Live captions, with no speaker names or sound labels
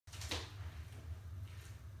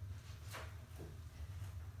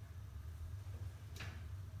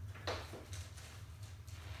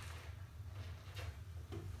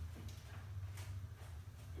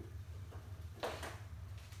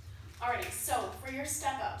Alrighty, so for your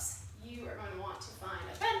step ups, you are going to want to find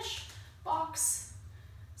a bench, box,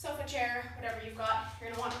 sofa chair, whatever you've got. You're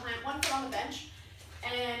going to want to plant one foot on the bench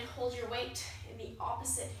and hold your weight in the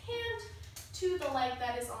opposite hand to the leg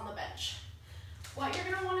that is on the bench. What you're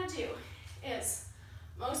going to want to do is,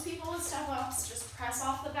 most people with step ups just press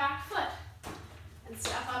off the back foot and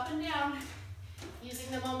step up and down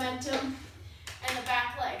using the momentum and the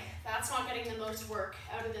back leg. That's not getting the most work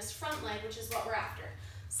out of this front leg, which is what we're after.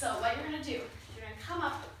 So what you're going to do, you're going to come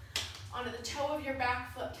up onto the toe of your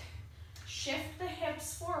back foot, shift the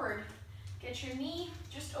hips forward, get your knee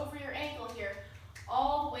just over your ankle here.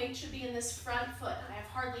 All the weight should be in this front foot. I have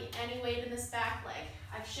hardly any weight in this back leg.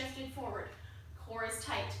 I've shifted forward, core is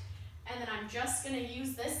tight. And then I'm just going to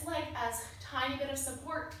use this leg as a tiny bit of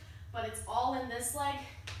support, but it's all in this leg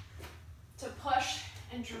to push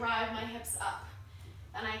and drive my hips up.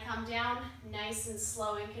 Then I come down nice and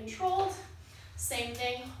slow and controlled. Same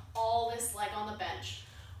thing, all this leg on the bench.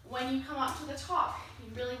 When you come up to the top,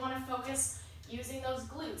 you really want to focus using those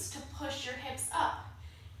glutes to push your hips up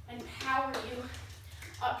and power you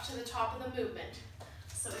up to the top of the movement.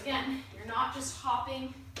 So again, you're not just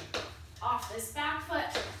hopping off this back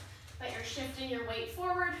foot, but you're shifting your weight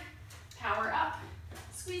forward, power up,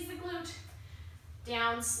 squeeze the glute,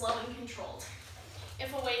 down, slow and controlled.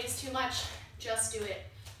 If a weight is too much, just do it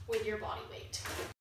with your body weight.